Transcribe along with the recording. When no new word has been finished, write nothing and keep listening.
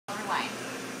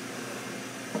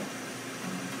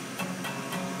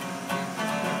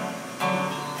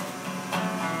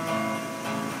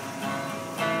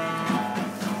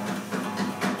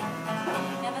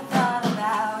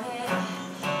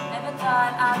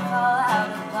fall out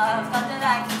of love. Thought that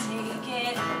I could take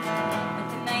it, but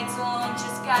the nights alone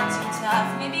just got too tough.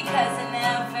 Maybe 'cause I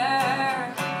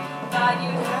never thought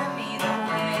you'd hurt me the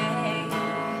way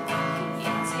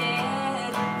you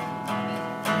did.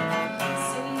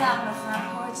 Sitting on my front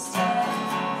porch step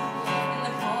in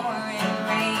the pouring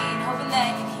rain, hoping that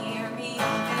you'd hear me,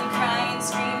 and I'm crying,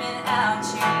 screaming out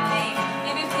your name.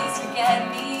 Maybe please forget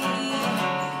me.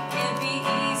 It'd be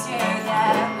easier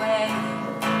that way.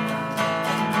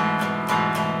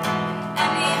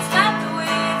 And it's not the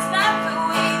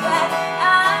way that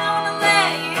I wanna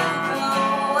let you go.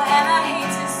 And I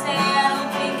hate to say I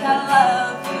don't think I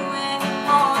love you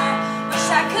anymore. Wish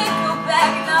I could go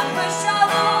back and not push all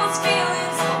those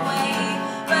feelings away,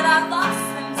 but I lost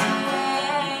them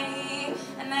today,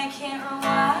 and I can't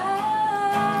rewind.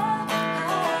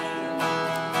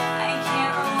 I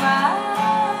can't rewind.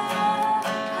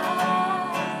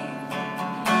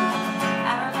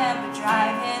 I remember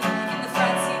driving in the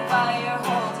front seat while you're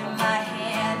holding my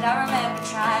hand. I remember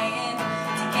trying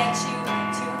to get you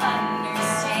to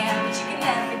understand, but you can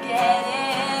never get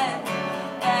it,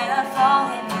 that I've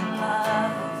fallen in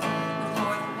love with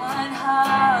more than one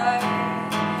heart.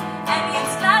 And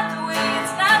it's not the way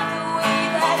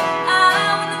that I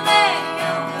wanna let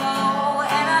you go.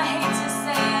 And I hate to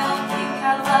say I don't think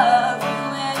I love you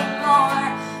anymore.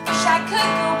 Wish I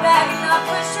could go back and not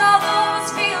push all those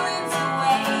feelings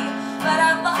away, but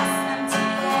I lost them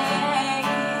today,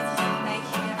 and I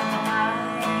can't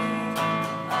rewind.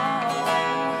 Oh,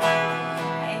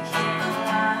 I can't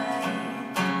rewind.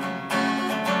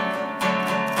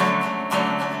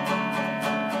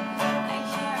 I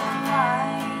can't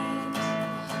rewind,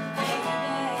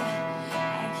 baby.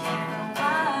 I can't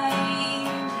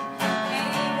rewind,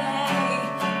 baby.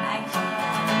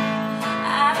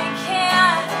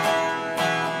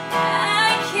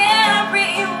 I can't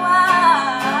rewind.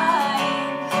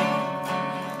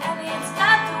 And it's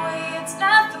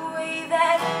not the way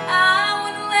that I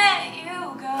wanna let you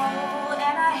go.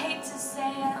 And I hate to say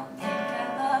I don't think I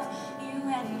love you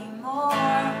anymore.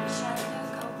 Wish I could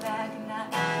go back and not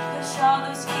push all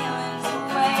those feelings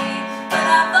away, but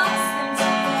I've lost them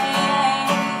today.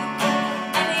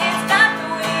 And it's not the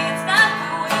way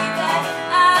that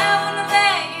I wanna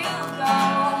let you go.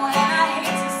 And I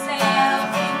hate to say I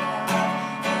don't think I love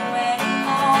you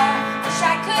anymore. Wish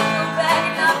I could go back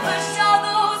and not push all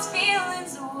those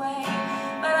feelings away,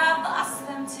 but I've lost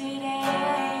them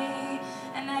today,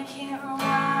 and I can't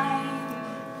rewind.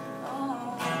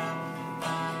 Oh,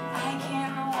 I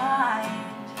can't rewind.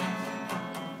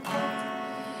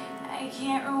 I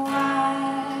can't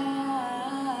rewind.